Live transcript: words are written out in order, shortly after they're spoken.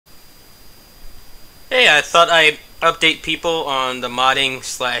Hey, I thought I'd update people on the modding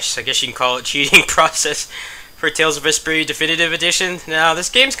slash, I guess you can call it cheating process for Tales of Vesperia Definitive Edition. Now, this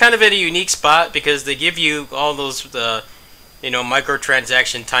game's kind of at a unique spot because they give you all those,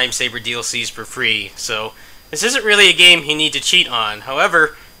 microtransaction time saver DLCs for free. So, this isn't really a game you need to cheat on.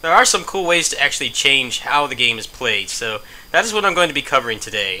 However, there are some cool ways to actually change how the game is played. So, that is what I'm going to be covering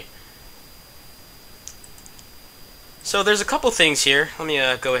today. So, there's a couple things here. Let me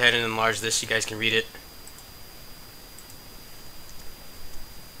go ahead and enlarge this so you guys can read it.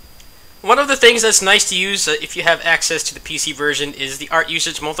 One of the things that's nice to use if you have access to the PC version is the art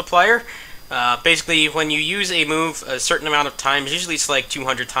usage multiplier. Basically, when you use a move a certain amount of times, usually it's like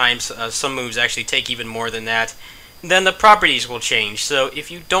 200 times, some moves actually take even more than that, then the properties will change. So if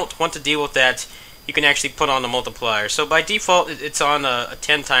you don't want to deal with that, you can actually put on the multiplier. So by default, it's on a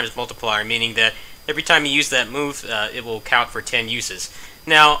 10 times multiplier, meaning that every time you use that move, it will count for 10 uses.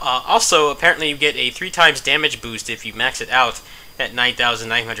 Now, also, apparently you get a 3 times damage boost if you max it out at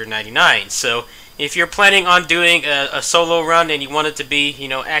 9,999. So if you're planning on doing a solo run and you want it to be,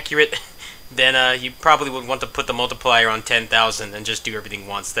 accurate, then you probably would want to put the multiplier on 10,000 and just do everything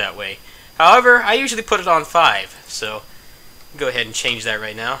once that way. However, I usually put it on 5, so go ahead and change that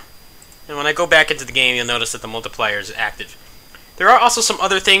right now. And when I go back into the game, you'll notice that the multiplier is active. There are also some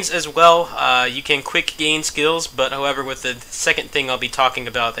other things as well. You can quick gain skills, but however, with the second thing I'll be talking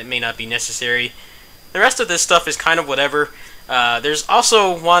about, that may not be necessary. The rest of this stuff is kind of whatever. There's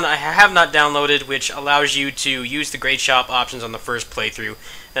also one I have not downloaded which allows you to use the grade shop options on the first playthrough.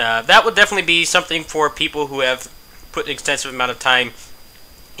 That would definitely be something for people who have put an extensive amount of time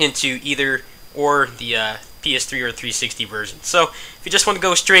into either or the PS3 or 360 version. So if you just want to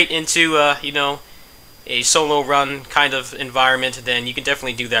go straight into a solo run kind of environment, then you can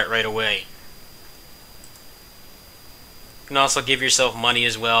definitely do that right away. You can also give yourself money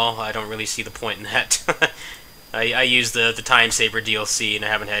as well. I don't really see the point in that. I use the time saver DLC and I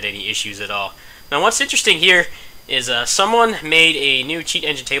haven't had any issues at all. Now what's interesting here is someone made a new cheat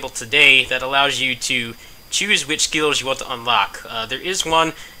engine table today that allows you to choose which skills you want to unlock. There is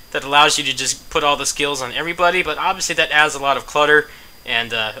one that allows you to just put all the skills on everybody, but obviously that adds a lot of clutter,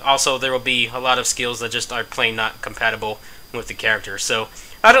 and also there will be a lot of skills that just are plain not compatible with the character. So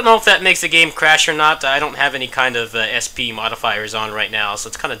I don't know if that makes the game crash or not. I don't have any kind of SP modifiers on right now, so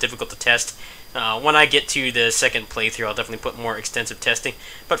it's kind of difficult to test. When I get to the second playthrough, I'll definitely put more extensive testing.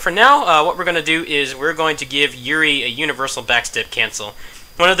 But for now, what we're going to do is we're going to give Yuri a universal backstep cancel.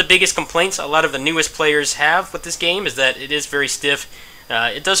 One of the biggest complaints a lot of the newest players have with this game is that it is very stiff.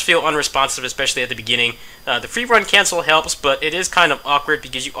 It does feel unresponsive, especially at the beginning. The free run cancel helps, but it is kind of awkward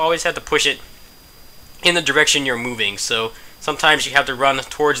because you always have to push it in the direction you're moving. So sometimes you have to run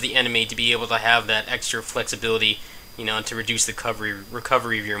towards the enemy to be able to have that extra flexibility, and to reduce the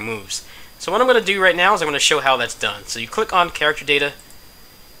recovery of your moves. So what I'm going to do right now is I'm going to show how that's done. So you click on character data,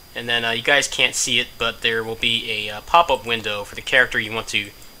 and then you guys can't see it, but there will be a pop-up window for the character you want to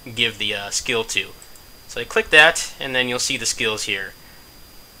give the skill to. So I click that, and then you'll see the skills here.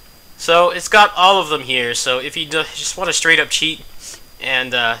 So it's got all of them here, so if you just want to straight up cheat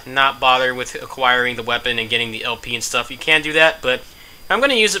and not bother with acquiring the weapon and getting the LP and stuff, you can do that, but I'm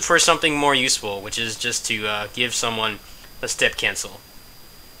going to use it for something more useful, which is just to give someone a step cancel.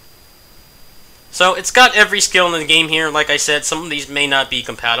 So it's got every skill in the game here. Like I said, some of these may not be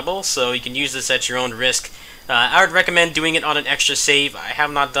compatible, so you can use this at your own risk. I would recommend doing it on an extra save. I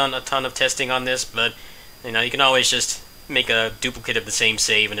have not done a ton of testing on this, but you can always just make a duplicate of the same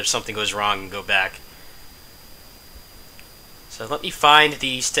save, and if something goes wrong, go back. So let me find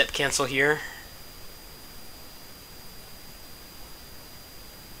the step cancel here.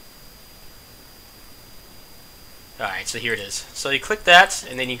 Alright, so here it is. So you click that,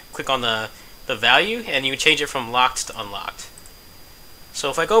 and then you click on the value, and you change it from locked to unlocked. So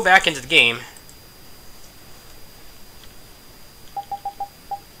if I go back into the game,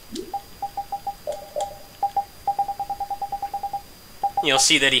 you'll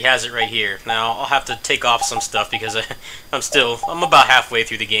see that he has it right here. Now I'll have to take off some stuff because I'm about halfway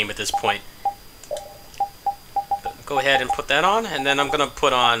through the game at this point. But go ahead and put that on, and then I'm gonna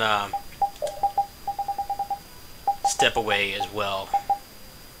put on step away as well.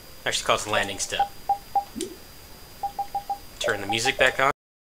 Actually called the landing step. Turn the music back on.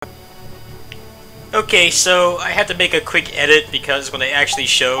 Okay, so I had to make a quick edit because when I actually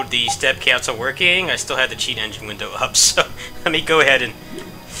showed the step cancel working, I still had the cheat engine window up, so let me go ahead and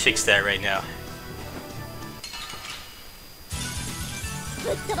fix that right now.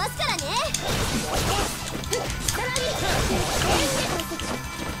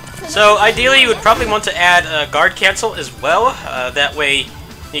 So ideally you would probably want to add a guard cancel as well. That way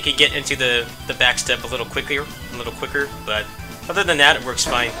you can get into the back step a little quicker, but other than that, it works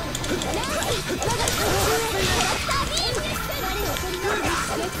fine.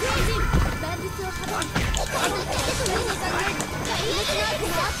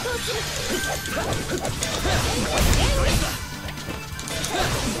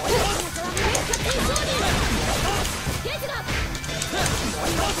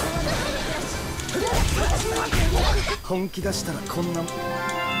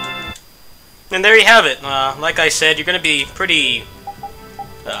 And there you have it. Like I said, you're going to be pretty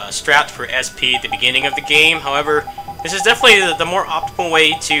strapped for SP at the beginning of the game. However, this is definitely the more optimal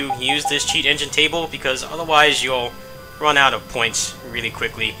way to use this cheat engine table, because otherwise you'll run out of points really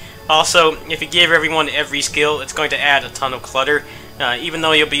quickly. Also, if you give everyone every skill, it's going to add a ton of clutter. Even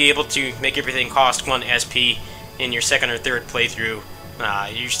though you'll be able to make everything cost 1 SP in your second or third playthrough,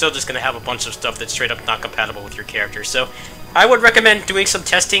 you're still just going to have a bunch of stuff that's straight up not compatible with your character. So I would recommend doing some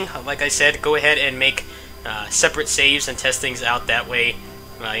testing. Like I said, go ahead and make separate saves and test things out that way.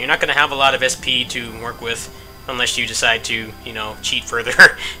 You're not going to have a lot of SP to work with unless you decide to, you know, cheat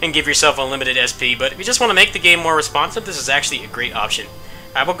further and give yourself unlimited SP. But if you just want to make the game more responsive, this is actually a great option.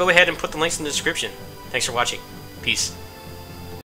 I will go ahead and put the links in the description. Thanks for watching. Peace.